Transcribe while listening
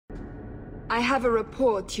I have a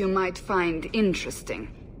report you might find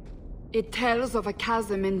interesting. It tells of a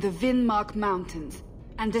chasm in the Vinmark Mountains,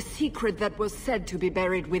 and a secret that was said to be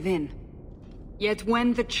buried within. Yet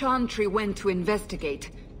when the Chantry went to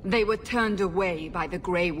investigate, they were turned away by the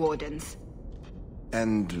Grey Wardens.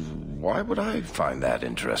 And why would I find that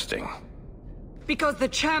interesting? Because the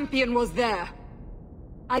champion was there.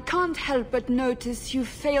 I can't help but notice you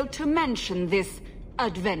failed to mention this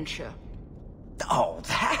adventure. Oh,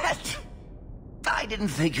 that? I didn't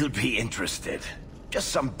think you'd be interested. Just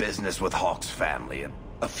some business with Hawke's family.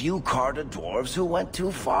 A few Carter dwarves who went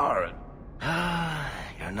too far.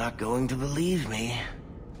 You're not going to believe me.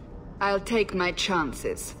 I'll take my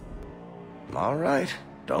chances. All right.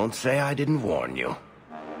 Don't say I didn't warn you.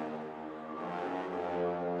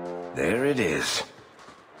 There it is.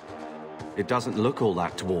 It doesn't look all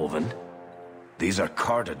that dwarven. These are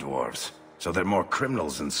Carter dwarves, so they're more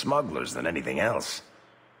criminals and smugglers than anything else.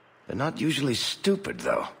 They're not usually stupid,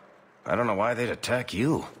 though. I don't know why they'd attack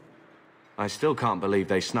you. I still can't believe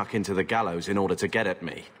they snuck into the gallows in order to get at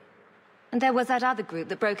me. And there was that other group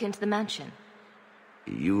that broke into the mansion.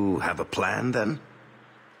 You have a plan, then?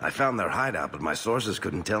 I found their hideout, but my sources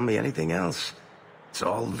couldn't tell me anything else. It's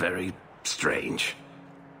all very strange.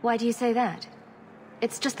 Why do you say that?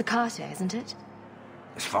 It's just the Carter, isn't it?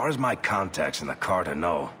 As far as my contacts in the Carter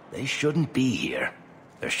know, they shouldn't be here.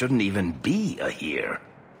 There shouldn't even be a here.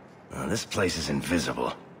 This place is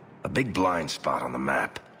invisible. A big blind spot on the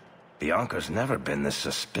map. Bianca's never been this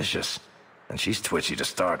suspicious, and she's twitchy to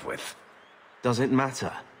start with. Does it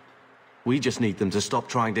matter? We just need them to stop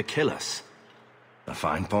trying to kill us. A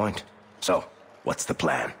fine point. So, what's the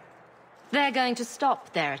plan? They're going to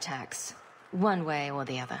stop their attacks, one way or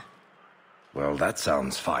the other. Well, that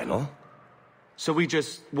sounds final. So we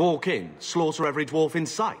just walk in, slaughter every dwarf in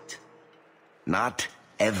sight? Not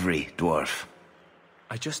every dwarf.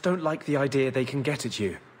 I just don't like the idea they can get at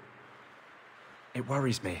you. It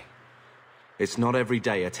worries me. It's not every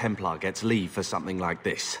day a Templar gets leave for something like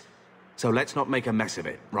this. So let's not make a mess of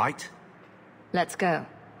it, right? Let's go.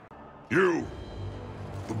 You!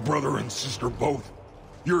 The brother and sister both.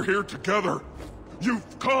 You're here together.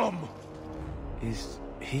 You've come! Is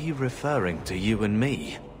he referring to you and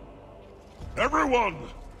me? Everyone!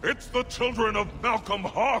 It's the children of Malcolm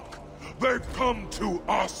Hawke! They've come to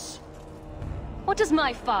us! What does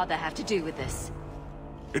my father have to do with this?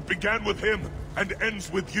 It began with him and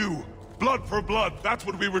ends with you. Blood for blood, that's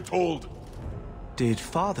what we were told. Did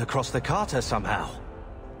father cross the Carter somehow?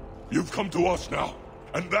 You've come to us now,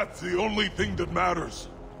 and that's the only thing that matters.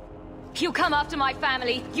 You come after my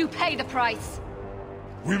family, you pay the price.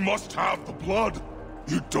 We must have the blood.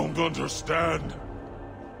 You don't understand.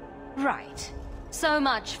 Right. So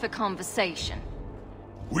much for conversation.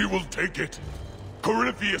 We will take it.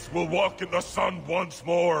 Corypheus will walk in the sun once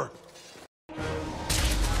more.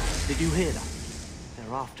 Did you hear that?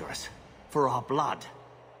 They're after us. For our blood.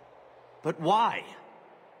 But why?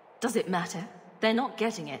 Does it matter? They're not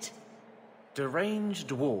getting it. Deranged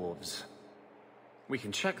dwarves. We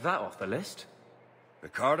can check that off the list. The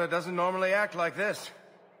Carter doesn't normally act like this.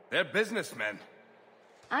 They're businessmen.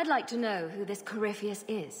 I'd like to know who this Corypheus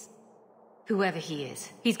is. Whoever he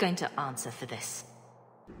is, he's going to answer for this.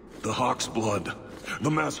 The Hawk's blood.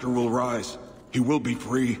 The Master will rise. He will be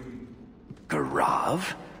free.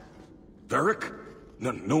 Garav? Varric?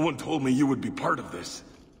 No one told me you would be part of this.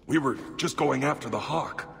 We were just going after the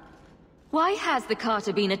Hawk. Why has the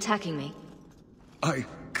Carter been attacking me? I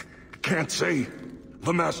can't say.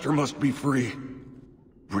 The Master must be free.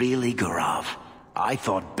 Really, Garav? I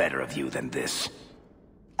thought better of you than this.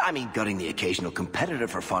 I mean, gutting the occasional competitor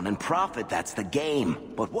for fun and profit, that's the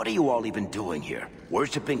game. But what are you all even doing here?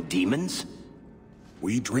 Worshipping demons?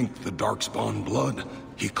 We drink the Darkspawn blood.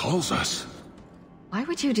 He calls us. Why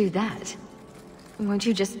would you do that? Won't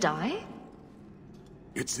you just die?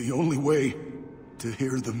 It's the only way to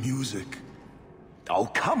hear the music. Oh,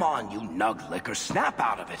 come on, you nug licker. Snap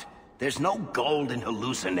out of it. There's no gold in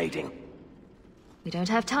hallucinating. We don't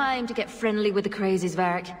have time to get friendly with the crazies,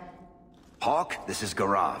 Varric. Hawke, this is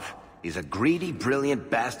Garav. He's a greedy, brilliant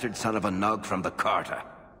bastard son of a nug from the Carter.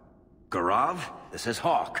 Garav, this is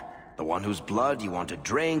Hawke. The one whose blood you want to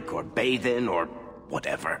drink, or bathe in, or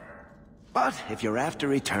whatever. But if you're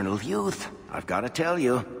after eternal youth, I've got to tell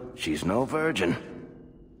you, she's no virgin.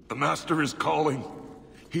 The Master is calling.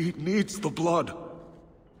 He needs the blood.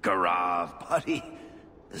 Garav, buddy,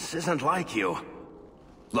 this isn't like you.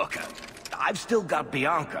 Look, I've still got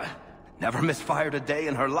Bianca. Never misfired a day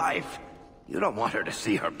in her life. You don't want her to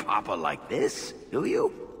see her papa like this, do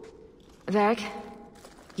you? Varric,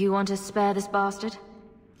 you want to spare this bastard?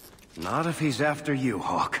 Not if he's after you,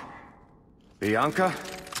 Hawke. Bianca,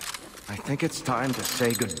 I think it's time to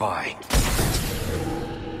say goodbye.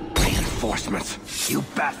 Reinforcements, you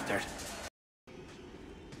bastard!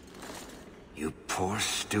 You poor,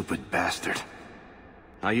 stupid bastard.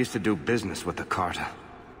 I used to do business with the Carta,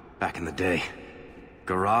 back in the day.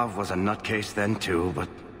 Garav was a nutcase then too, but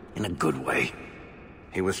in a good way.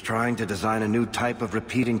 He was trying to design a new type of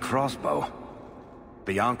repeating crossbow.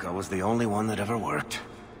 Bianca was the only one that ever worked.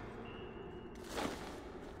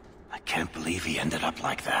 I can't believe he ended up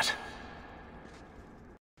like that.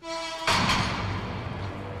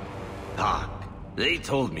 Ah, they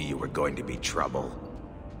told me you were going to be trouble.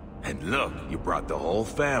 And look, you brought the whole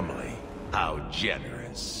family. How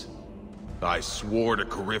generous. I swore to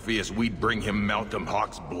Corypheus we'd bring him Malcolm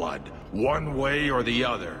Hawke's blood, one way or the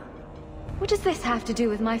other. What does this have to do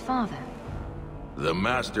with my father? The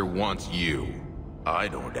Master wants you. I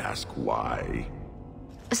don't ask why.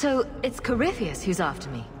 So, it's Corypheus who's after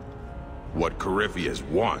me? What Corypheus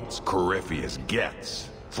wants, Corypheus gets.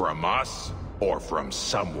 From us, or from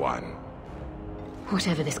someone.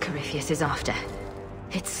 Whatever this Corypheus is after,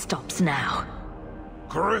 it stops now.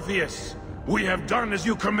 Corypheus, we have done as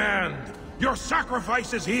you command. Your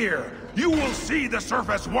sacrifice is here. You will see the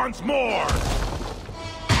surface once more.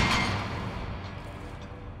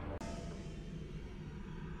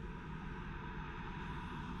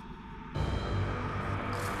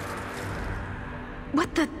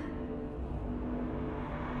 What the...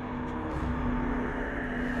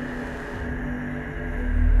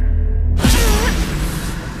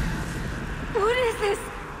 What is this?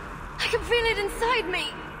 I can feel it inside me.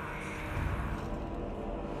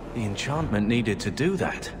 The enchantment needed to do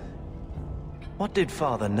that. What did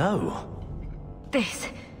Father know? This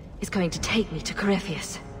is going to take me to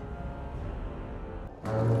Corypheus.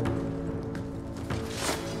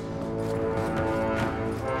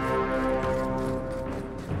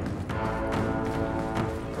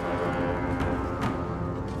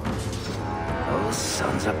 Those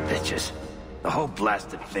sons of bitches. The whole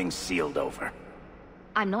blasted thing's sealed over.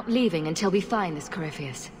 I'm not leaving until we find this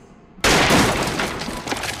Corypheus.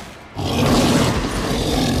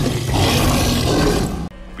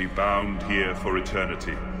 Be bound here for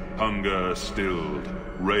eternity. Hunger stilled,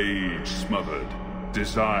 rage smothered,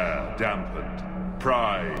 desire dampened,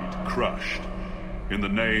 pride crushed. In the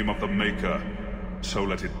name of the Maker, so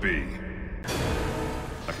let it be.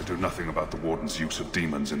 I can do nothing about the Warden's use of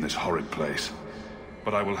demons in this horrid place.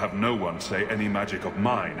 But I will have no one say any magic of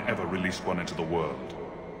mine ever released one into the world.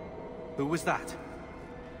 Who was that?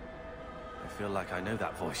 I feel like I know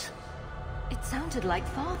that voice. It sounded like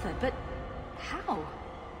Father, but how?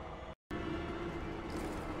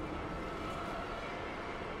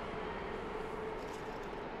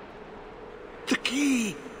 The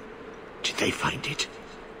key! Did they find it?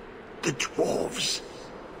 The dwarves.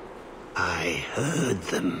 I heard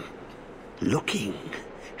them. Looking,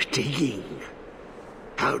 digging.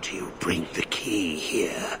 How do you bring the key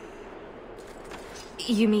here?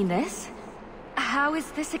 You mean this? How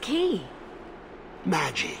is this a key?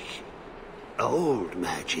 Magic. Old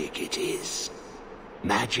magic it is.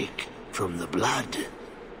 Magic from the blood.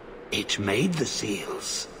 It made the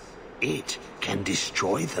seals. It can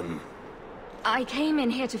destroy them. I came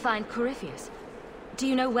in here to find Corypheus. Do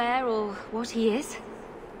you know where or what he is?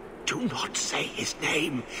 Do not say his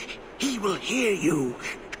name. He will hear you.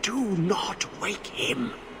 Do not wake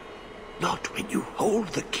him. Not when you hold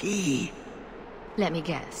the key. Let me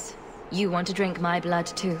guess. You want to drink my blood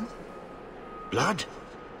too? Blood?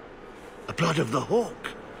 The blood of the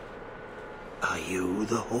Hawk? Are you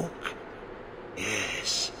the Hawk?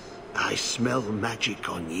 Yes, I smell magic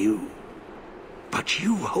on you. But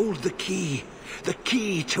you hold the key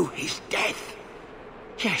to his death.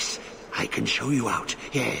 Yes, I can show you out,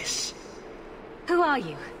 yes. Who are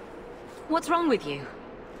you? What's wrong with you?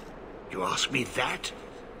 You ask me that?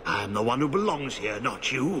 I'm the one who belongs here,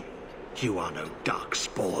 not you. You are no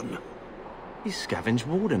darkspawn. You scavenged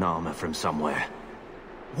Warden armor from somewhere.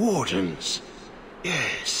 Wardens?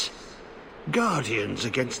 Yes. Guardians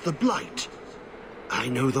against the Blight. I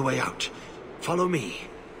know the way out. Follow me.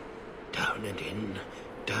 Down and in,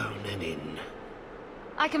 down and in.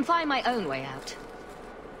 I can find my own way out.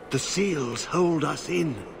 The seals hold us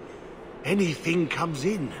in. Anything comes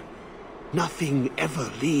in. Nothing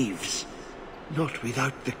ever leaves. Not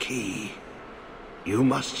without the key. You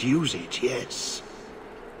must use it, yes.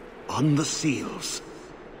 On the seals.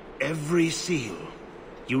 Every seal.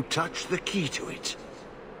 You touch the key to it.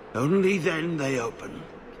 Only then they open.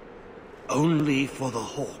 Only for the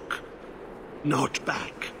Hawk. Not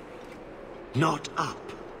back. Not up.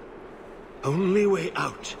 Only way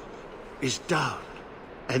out is down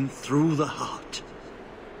and through the heart.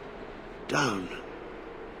 Down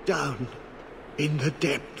Down in the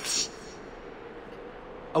depths.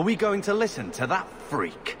 Are we going to listen to that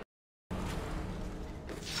freak?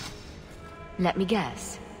 Let me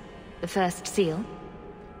guess. The first seal?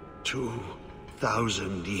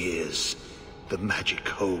 2,000 years the magic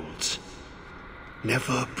holds.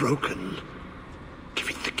 Never broken. Give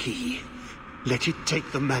it the key. Let it take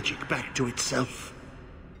the magic back to itself.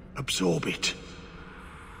 Absorb it.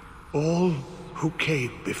 All who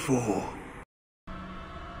came before.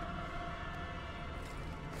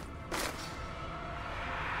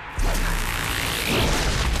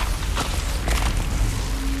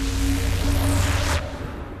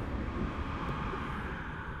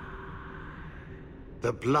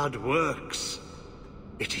 The blood works.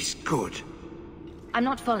 It is good. I'm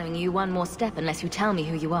not following you one more step unless you tell me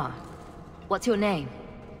who you are. What's your name?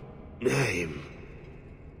 Name?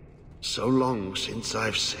 So long since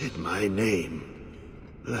I've said my name.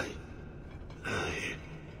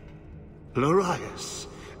 Larius.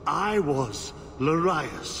 I was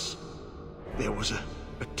Larius. There was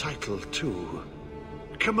a title too.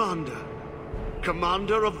 Commander.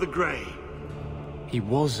 Commander of the Grey. He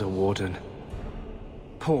was a warden.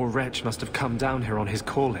 Poor wretch must have come down here on his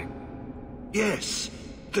calling. Yes,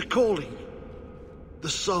 the calling. The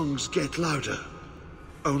songs get louder.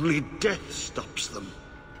 Only death stops them.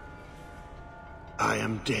 I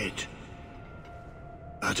am dead.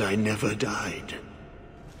 But I never died.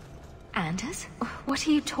 Anders? What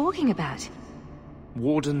are you talking about?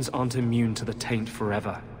 Wardens aren't immune to the taint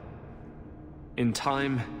forever. In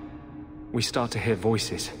time, we start to hear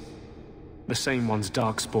voices. The same ones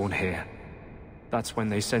Darkspawn hear. That's when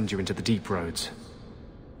they send you into the deep roads.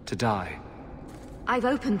 To die. I've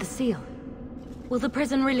opened the seal. Will the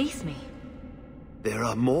prison release me? There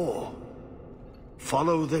are more.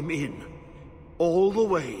 Follow them in. All the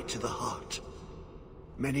way to the heart.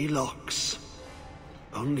 Many locks.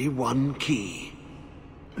 Only one key.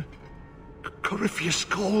 Corypheus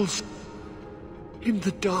calls. In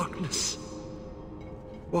the darkness.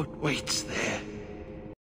 What waits there?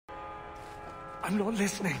 I'm not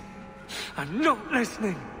listening. I'm not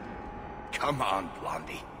listening! Come on,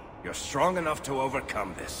 Blondie. You're strong enough to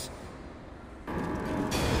overcome this.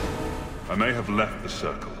 I may have left the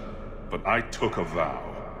circle, but I took a vow.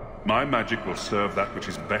 My magic will serve that which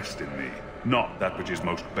is best in me, not that which is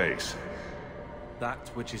most base. That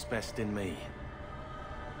which is best in me.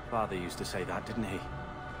 Father used to say that, didn't he?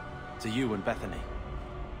 To you and Bethany.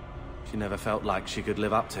 She never felt like she could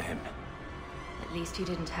live up to him. At least you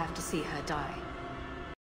didn't have to see her die.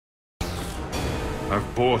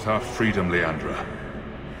 I've bought our freedom, Leandra.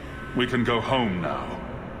 We can go home now.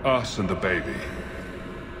 Us and the baby.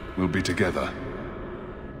 We'll be together.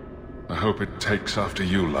 I hope it takes after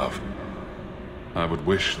you, love. I would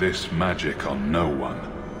wish this magic on no one.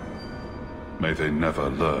 May they never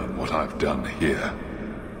learn what I've done here.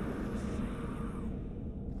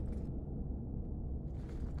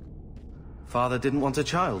 Father didn't want a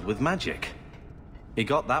child with magic. He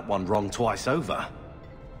got that one wrong twice over.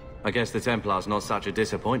 I guess the Templar's not such a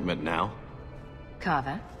disappointment now.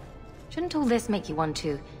 Carver, shouldn't all this make you want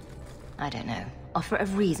to, I don't know, offer a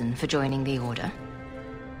reason for joining the Order?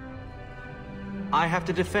 I have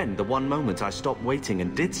to defend the one moment I stopped waiting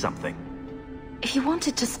and did something. If you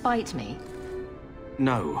wanted to spite me...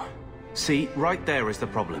 No. See, right there is the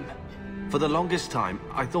problem. For the longest time,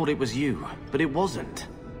 I thought it was you, but it wasn't.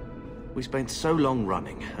 We spent so long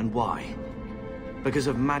running, and why? Because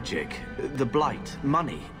of magic, the Blight,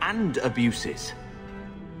 money, and abuses.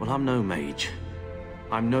 Well, I'm no mage.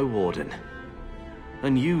 I'm no warden.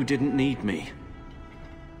 And you didn't need me.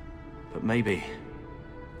 But maybe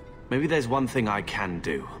there's one thing I can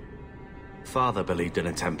do. Father believed in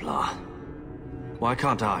a Templar. Why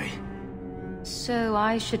can't I? So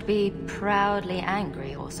I should be proudly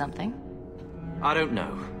angry or something? I don't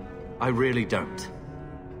know. I really don't.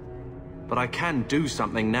 But I can do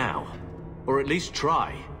something now. Or at least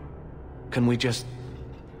try. Can we just...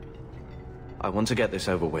 I want to get this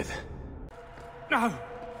over with. No!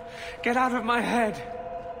 Get out of my head!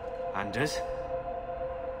 Anders?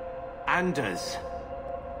 Anders!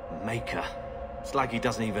 Maker. It's like he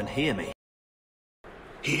doesn't even hear me.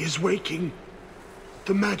 He is waking.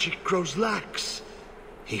 The magic grows lax.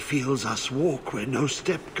 He feels us walk where no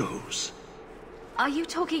step goes. Are you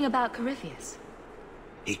talking about Corypheus?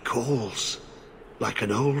 He calls. Like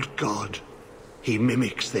an old god. He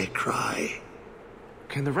mimics their cry.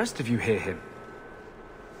 Can the rest of you hear him?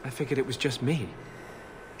 I figured it was just me.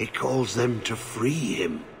 He calls them to free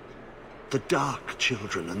him. The Dark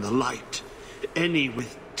Children and the Light. Any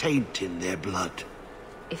with taint in their blood.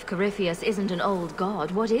 If Corypheus isn't an old god,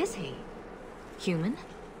 what is he? Human?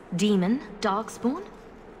 Demon? Darkspawn?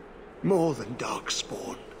 More than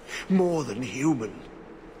Darkspawn. More than human.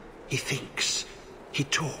 He thinks. He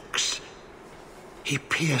talks. He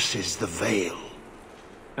pierces the veil.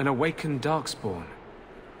 An awakened Darkspawn.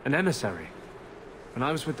 An emissary. When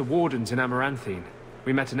I was with the Wardens in Amaranthine,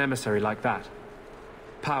 we met an emissary like that.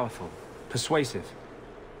 Powerful. Persuasive.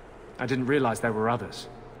 I didn't realize there were others.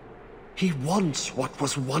 He wants what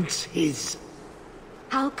was once his.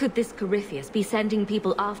 How could this Corypheus be sending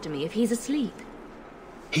people after me if he's asleep?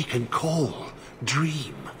 He can call,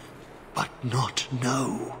 dream, but not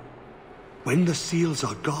know. When the seals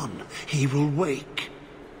are gone, he will wake.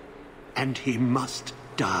 And he must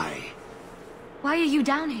die. Why are you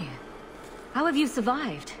down here? How have you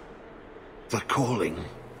survived? The calling,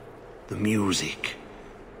 the music.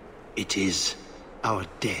 It is our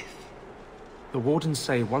death. The Wardens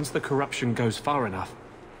say once the corruption goes far enough,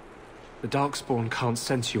 the Darkspawn can't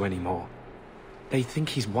sense you anymore. They think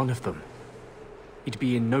he's one of them. He'd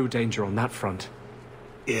be in no danger on that front.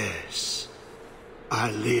 Yes,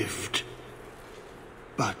 I lived.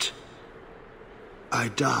 But I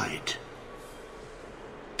died.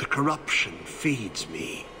 The corruption feeds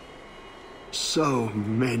me. So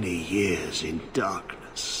many years in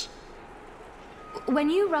darkness. When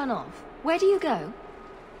you run off, where do you go?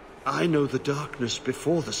 I know the darkness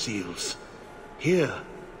before the seals. Here,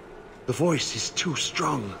 the voice is too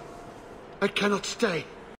strong. I cannot stay.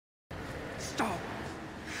 Stop!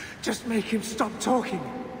 Just make him stop talking.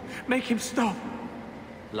 Make him stop.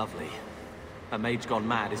 Lovely. A mage gone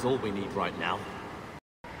mad is all we need right now.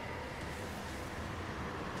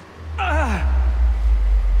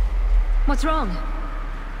 What's wrong?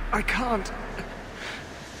 I can't.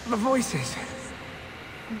 The voices.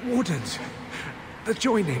 Wardens. The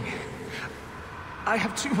joining. I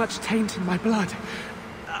have too much taint in my blood.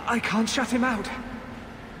 I can't shut him out.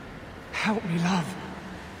 Help me, love.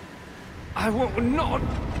 I will not.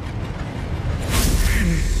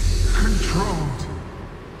 Controlled.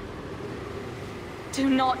 Do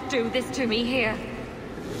not do this to me here.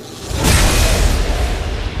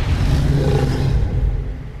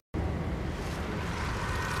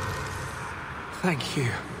 Thank you,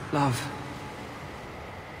 love.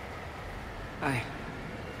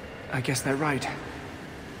 I guess they're right.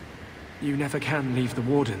 You never can leave the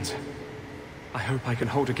Wardens. I hope I can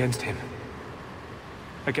hold against him.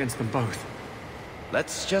 Against them both.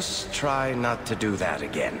 Let's just try not to do that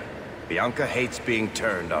again. Bianca hates being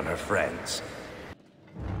turned on her friends.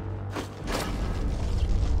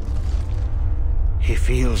 He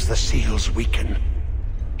feels the seals weaken.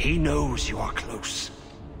 He knows you are close.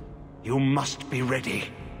 You must be ready.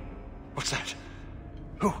 What's that?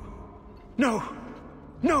 Who? No!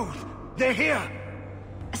 No! They're here!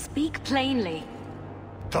 Speak plainly.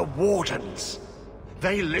 The Wardens.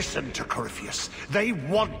 They listen to Corypheus. They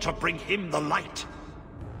want to bring him the light.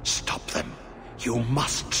 Stop them. You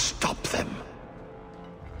must stop them.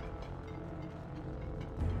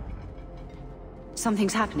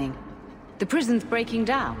 Something's happening. The prison's breaking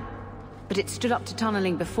down. But it stood up to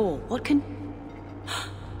tunneling before. What can...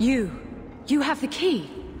 You have the key.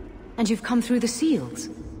 And you've come through the seals.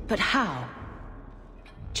 But how?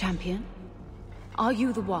 Champion? Are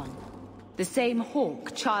you the one? The same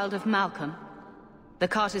Hawke, child of Malcolm? The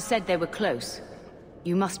Carters said they were close.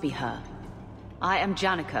 You must be her. I am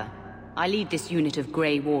Janica. I lead this unit of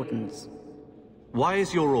Grey Wardens. Why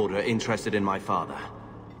is your order interested in my father?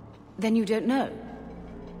 Then you don't know.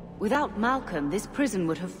 Without Malcolm, this prison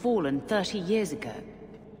would have fallen 30 years ago.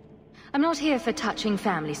 I'm not here for touching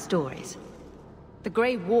family stories. The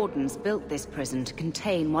Grey Wardens built this prison to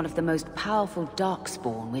contain one of the most powerful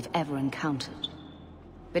Darkspawn we've ever encountered.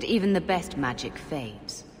 But even the best magic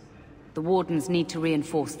fades. The Wardens need to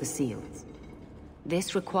reinforce the seals.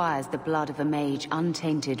 This requires the blood of a mage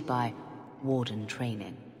untainted by Warden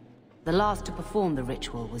training. The last to perform the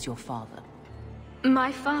ritual was your father.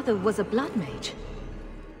 My father was a blood mage.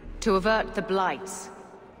 To avert the blights,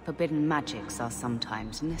 forbidden magics are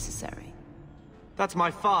sometimes necessary. That's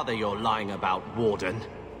my father you're lying about, Warden.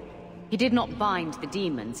 He did not bind the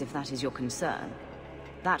demons, if that is your concern.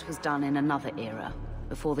 That was done in another era,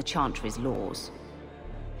 before the Chantry's laws.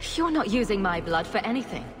 You're not using my blood for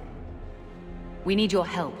anything. We need your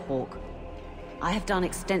help, Hawke. I have done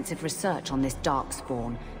extensive research on this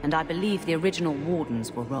Darkspawn, and I believe the original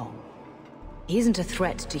Wardens were wrong. He isn't a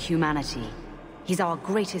threat to humanity. He's our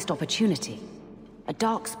greatest opportunity. A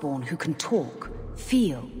Darkspawn who can talk,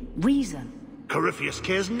 feel, reason. Corypheus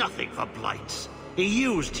cares nothing for blights. He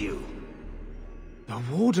used you. The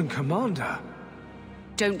Warden Commander?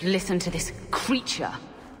 Don't listen to this creature.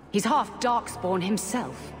 He's half Darkspawn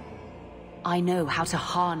himself. I know how to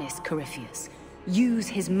harness Corypheus. Use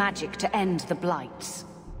his magic to end the blights.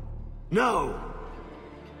 No.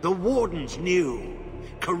 The Wardens knew.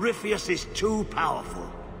 Corypheus is too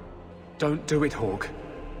powerful. Don't do it, Hawke.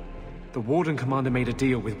 The Warden Commander made a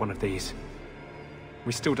deal with one of these.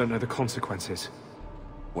 We still don't know the consequences.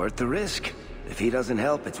 Worth the risk. If he doesn't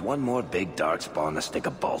help, it's one more big darkspawn to stick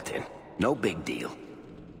a bolt in. No big deal.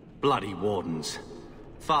 Bloody Wardens.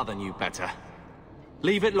 Father knew better.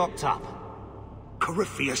 Leave it locked up.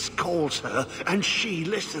 Corypheus calls her, and she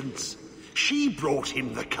listens. She brought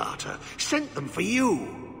him the Carter, sent them for you.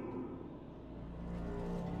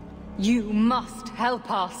 You must help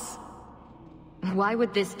us. Why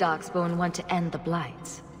would this Darkspawn want to end the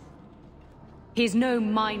Blights? He's no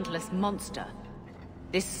mindless monster.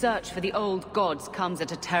 This search for the old gods comes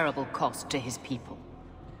at a terrible cost to his people.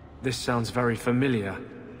 This sounds very familiar.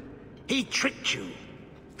 He tricked you.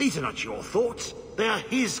 These are not your thoughts. They are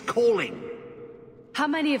his calling. How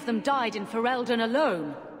many of them died in Ferelden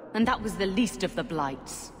alone? And that was the least of the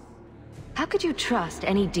Blights. How could you trust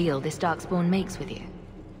any deal this Darkspawn makes with you?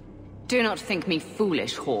 Do not think me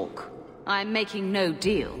foolish, Hawke. I am making no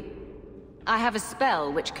deal. I have a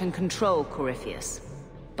spell which can control Corypheus.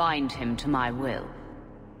 Bind him to my will.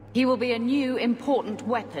 He will be a new, important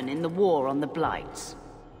weapon in the war on the Blights.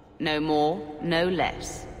 No more, no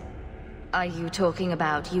less. Are you talking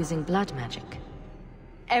about using blood magic?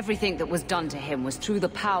 Everything that was done to him was through the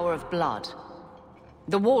power of blood.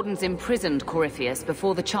 The Wardens imprisoned Corypheus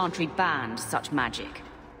before the Chantry banned such magic.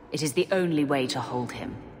 It is the only way to hold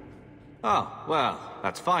him. Oh, well,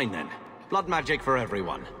 that's fine then. Blood magic for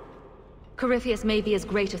everyone. Corypheus may be as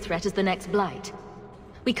great a threat as the next Blight.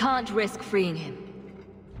 We can't risk freeing him.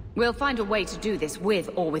 We'll find a way to do this with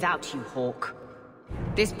or without you, Hawke.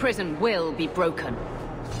 This prison will be broken.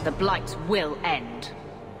 The Blights will end.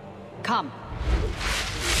 Come.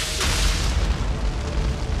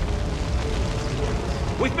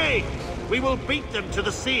 With me! We will beat them to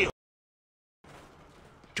the seal!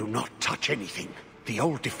 Do not touch anything. The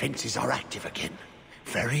old defenses are active again.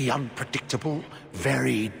 Very unpredictable,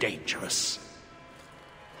 very dangerous.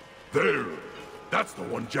 There! That's the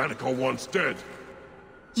one Janika wants dead!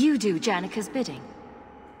 You do Janika's bidding.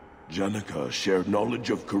 Janika shared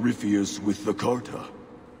knowledge of Corypheus with the Carta.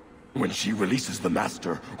 When she releases the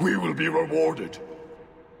Master, we will be rewarded.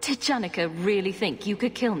 Did Janika really think you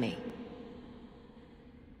could kill me?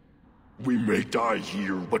 We may die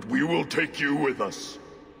here, but we will take you with us.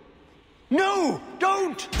 No!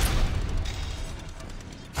 Don't!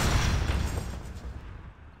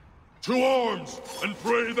 To arms, and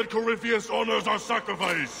pray that Corypheus honors our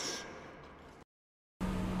sacrifice!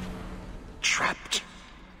 Trapped.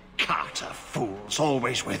 Carter fools,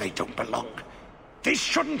 always where they don't belong. This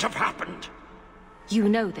shouldn't have happened. You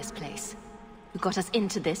know this place. You got us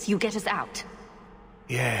into this, you get us out.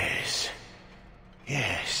 Yes.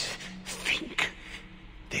 Yes. Think.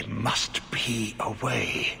 There must be a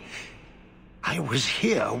way. I was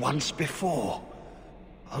here once before.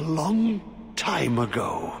 A long time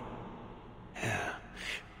ago. Yeah.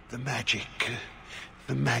 The magic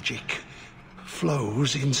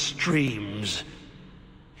flows in streams.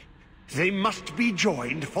 They must be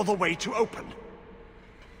joined for the way to open.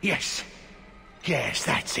 Yes. Yes,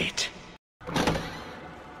 that's it.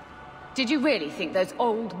 Did you really think those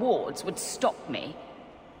old wards would stop me?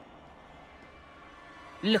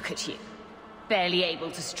 Look at you. Barely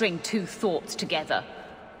able to string two thoughts together.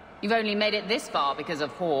 You've only made it this far because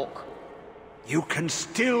of Hawke. You can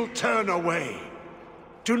still turn away.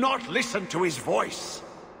 Do not listen to his voice.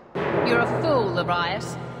 You're a fool,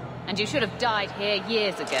 Larius. And you should have died here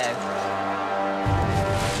years ago.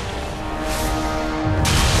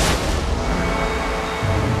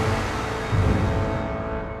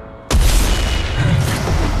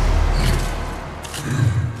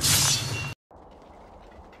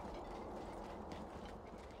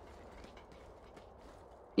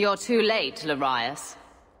 You're too late, Larius.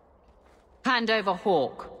 Hand over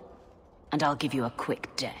Hawke, and I'll give you a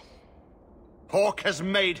quick death. Hawke has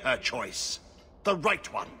made her choice. The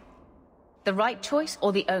right one. The right choice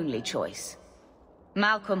or the only choice?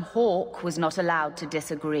 Malcolm Hawke was not allowed to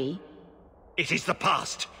disagree. It is the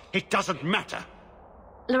past. It doesn't matter.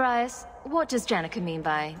 Larius, what does Janika mean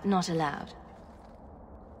by not allowed?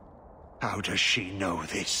 How does she know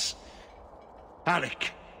this?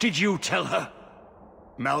 Alec, did you tell her?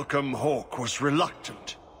 Malcolm Hawke was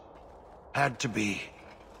reluctant. Had to be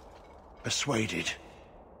persuaded.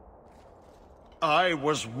 I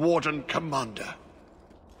was Warden Commander.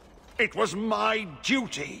 It was my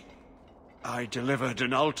duty. I delivered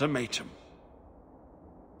an ultimatum.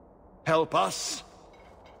 Help us,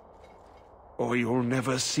 or you'll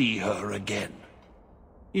never see her again.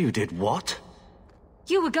 You did what?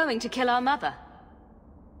 You were going to kill our mother.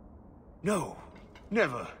 No,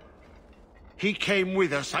 never. He came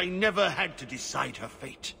with us. I never had to decide her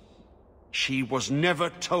fate. She was never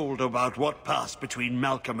told about what passed between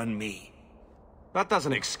Malcolm and me. That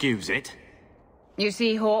doesn't excuse it. You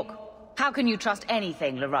see, Hawke? How can you trust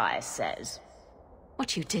anything Larius says?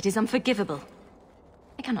 What you did is unforgivable.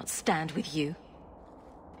 I cannot stand with you.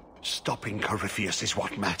 Stopping Corypheus is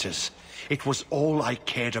what matters. It was all I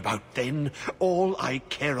cared about then, all I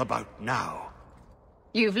care about now.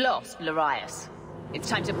 You've lost, Larius. It's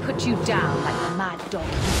time to put you down like the mad dog.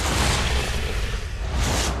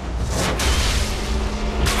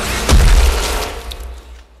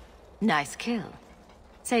 Nice kill.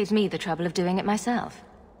 Saves me the trouble of doing it myself.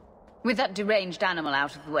 With that deranged animal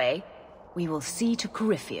out of the way, we will see to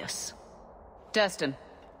Corypheus. Durston,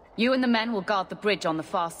 you and the men will guard the bridge on the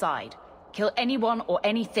far side. Kill anyone or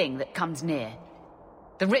anything that comes near.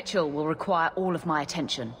 The ritual will require all of my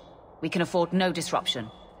attention. We can afford no disruption.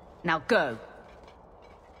 Now go!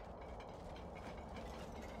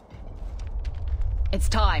 It's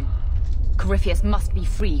time. Corypheus must be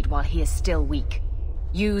freed while he is still weak.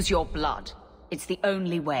 Use your blood. It's the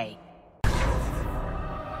only way.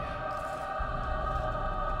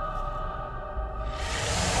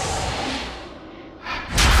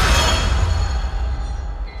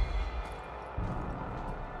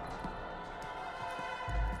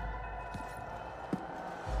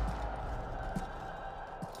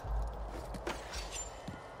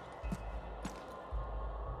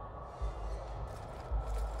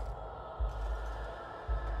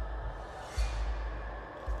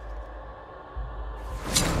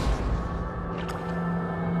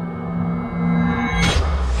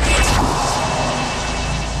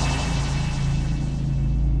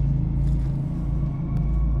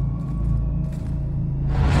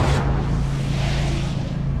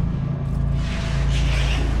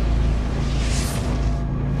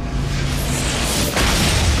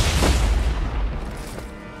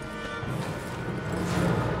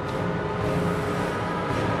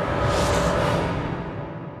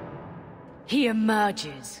 He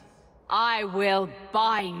emerges. I will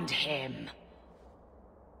bind him.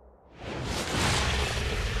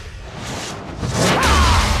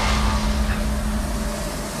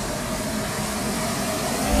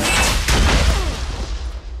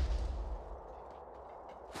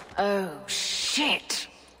 Oh, shit!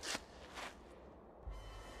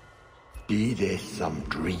 Be this some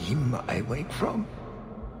dream I wake from?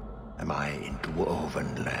 Am I in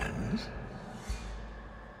dwarven lands?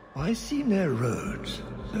 Why seem their roads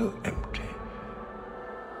so empty?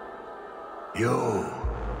 You!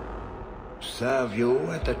 Serve you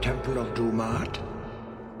at the Temple of Dumat?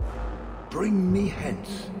 Bring me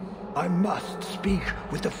hence. I must speak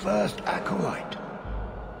with the first acolyte.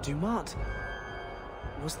 Dumat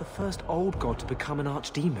was the first old god to become an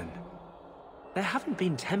archdemon. There haven't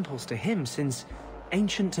been temples to him since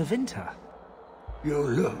ancient Tevinter. You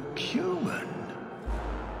look human.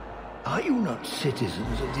 Are you not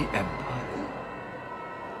citizens of the Empire?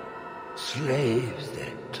 Slaves,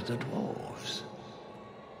 then, to the dwarves?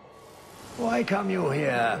 Why come you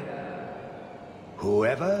here?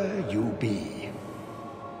 Whoever you be,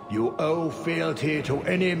 you owe fealty to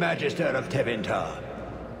any Magister of Tevinter.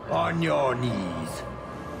 On your knees.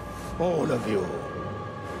 All of you.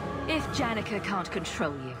 If Janika can't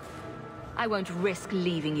control you, I won't risk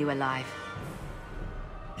leaving you alive.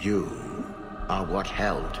 You are what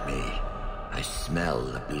held me. I smell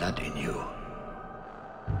the blood in you.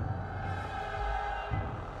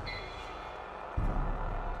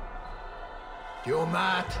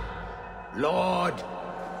 Dumat, Lord,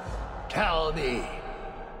 tell me,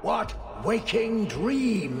 what waking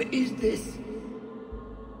dream is this?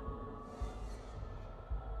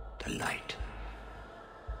 The light.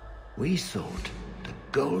 We sought the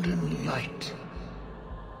golden light.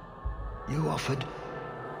 You offered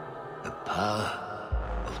the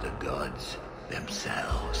power of the gods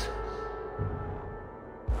themselves.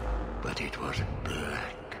 But it was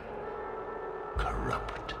black,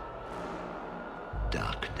 corrupt,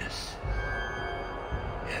 darkness.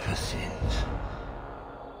 Ever since.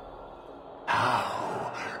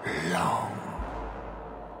 How long?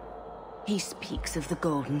 He speaks of the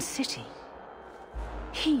Golden City.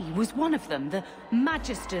 He was one of them, the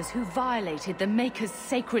Magisters who violated the Maker's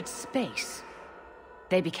sacred space.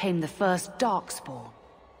 They became the first Darkspawn.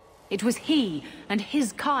 It was he and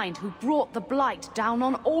his kind who brought the Blight down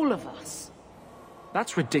on all of us.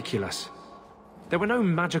 That's ridiculous. There were no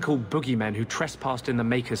magical boogeymen who trespassed in the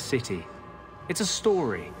Maker's city. It's a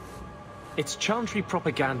story. It's Chantry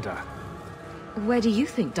propaganda. Where do you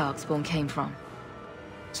think Darkspawn came from?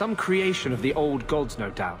 Some creation of the old gods, no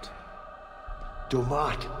doubt.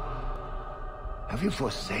 Dumat, Have you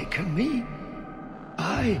forsaken me?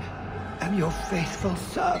 I am your faithful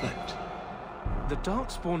servant. The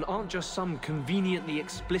Darkspawn aren't just some conveniently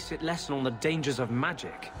explicit lesson on the dangers of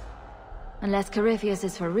magic. Unless Corypheus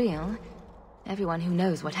is for real, everyone who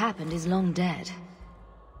knows what happened is long dead.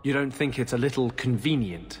 You don't think it's a little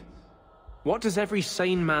convenient? What does every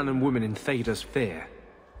sane man and woman in Thedas fear?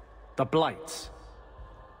 The Blights.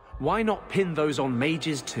 Why not pin those on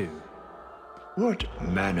mages too? What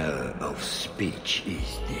manner of speech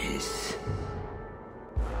is this?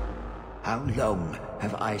 How long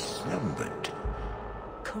have I slumbered?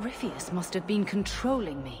 Corypheus must have been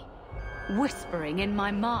controlling me, whispering in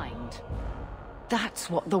my mind. That's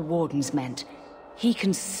what the Wardens meant. He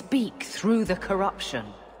can speak through the corruption.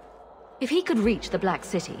 If he could reach the Black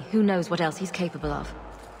City, who knows what else he's capable of?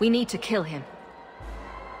 We need to kill him.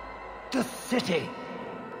 The city!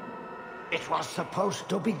 It was supposed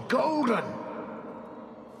to be golden!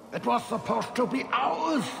 It was supposed to be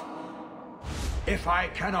ours! If I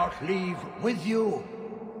cannot leave with you,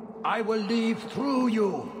 I will leave through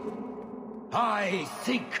you. I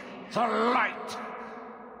seek the light!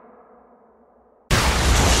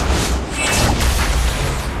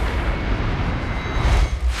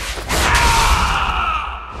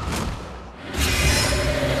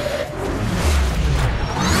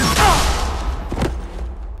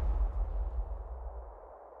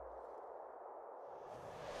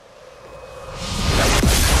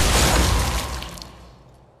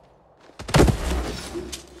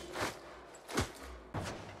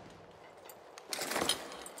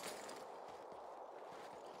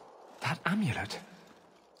 Amulet.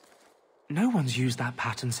 No one's used that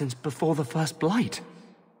pattern since before the First Blight.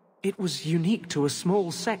 It was unique to a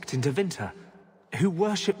small sect in Tevinter, who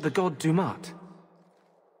worshipped the god Dumat.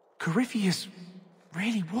 Corypheus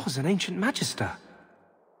really was an ancient magister.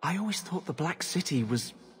 I always thought the Black City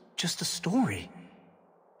was just a story.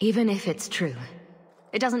 Even if it's true,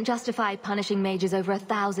 it doesn't justify punishing mages over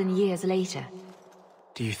 1,000 years later.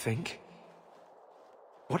 Do you think?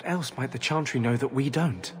 What else might the Chantry know that we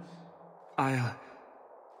don't?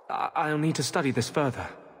 I'll need to study this further.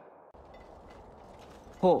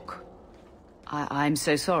 Hawke, I'm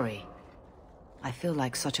so sorry. I feel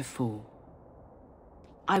like such a fool.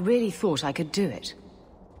 I really thought I could do it.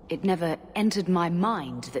 It never entered my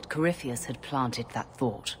mind that Corypheus had planted that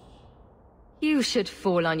thought. You should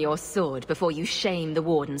fall on your sword before you shame the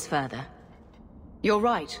Wardens further. You're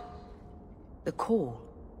right. The call.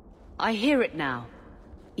 I hear it now,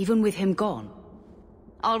 even with him gone.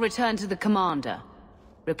 I'll return to the Commander,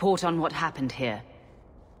 report on what happened here.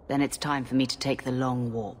 Then it's time for me to take the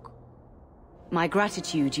long walk. My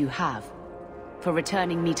gratitude you have, for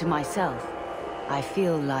returning me to myself. I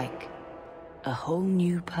feel like a whole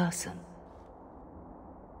new person.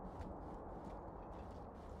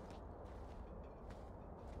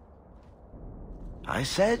 I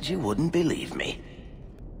said you wouldn't believe me.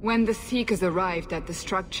 When the Seekers arrived at the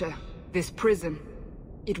structure, this prison,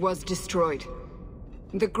 it was destroyed.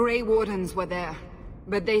 The Grey Wardens were there,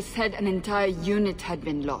 but they said an entire unit had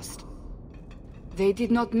been lost. They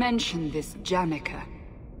did not mention this Janika.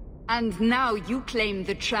 And now you claim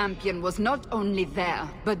the champion was not only there,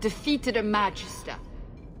 but defeated a Magister.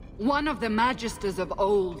 One of the Magisters of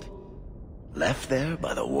old. Left there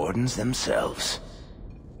by the Wardens themselves.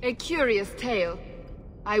 A curious tale.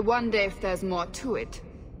 I wonder if there's more to it.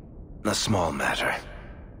 A small matter.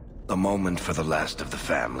 A moment for the last of the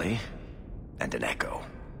family, and an echo.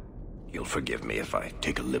 You'll forgive me if I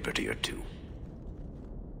take a liberty or two.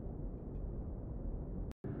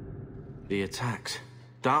 The attacks.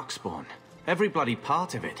 Darkspawn. Every bloody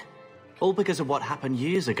part of it. All because of what happened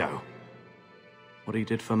years ago. What he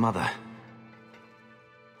did for Mother.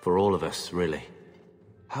 For all of us, really.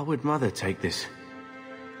 How would Mother take this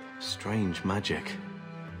strange magic?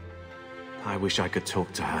 I wish I could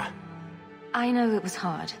talk to her. I know it was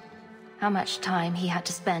hard. How much time he had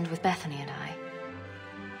to spend with Bethany and I.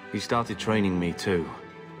 He started training me too.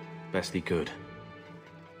 Best he could.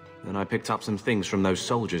 Then I picked up some things from those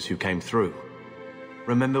soldiers who came through.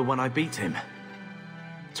 Remember when I beat him?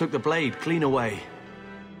 Took the blade clean away.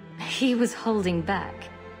 He was holding back.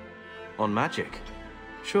 On magic?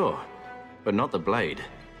 Sure. But not the blade.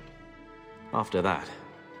 After that,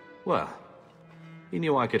 well, he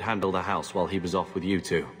knew I could handle the house while he was off with you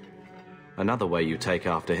two. Another way you take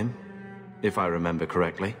after him, if I remember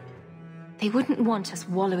correctly. They wouldn't want us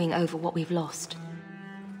wallowing over what we've lost.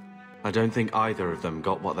 I don't think either of them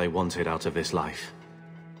got what they wanted out of this life.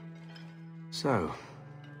 So,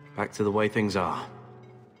 back to the way things are.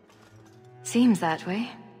 Seems that way.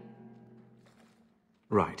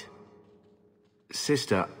 Right.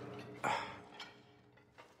 Sister...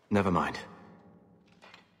 Never mind.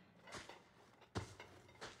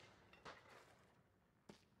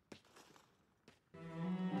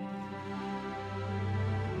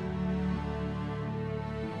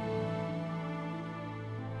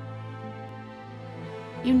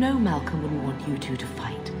 You know Malcolm wouldn't want you two to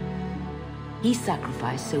fight. He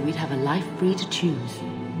sacrificed so we'd have a life free to choose,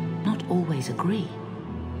 not always agree.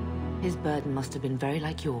 His burden must have been very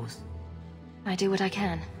like yours. I do what I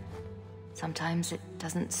can. Sometimes it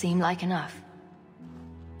doesn't seem like enough.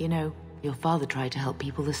 You know, your father tried to help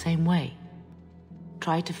people the same way.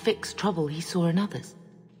 Tried to fix trouble he saw in others.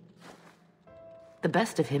 The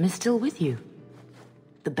best of him is still with you.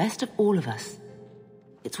 The best of all of us.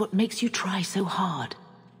 It's what makes you try so hard.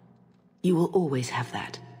 You will always have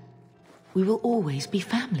that. We will always be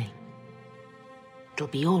family. It'll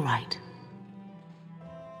be all right.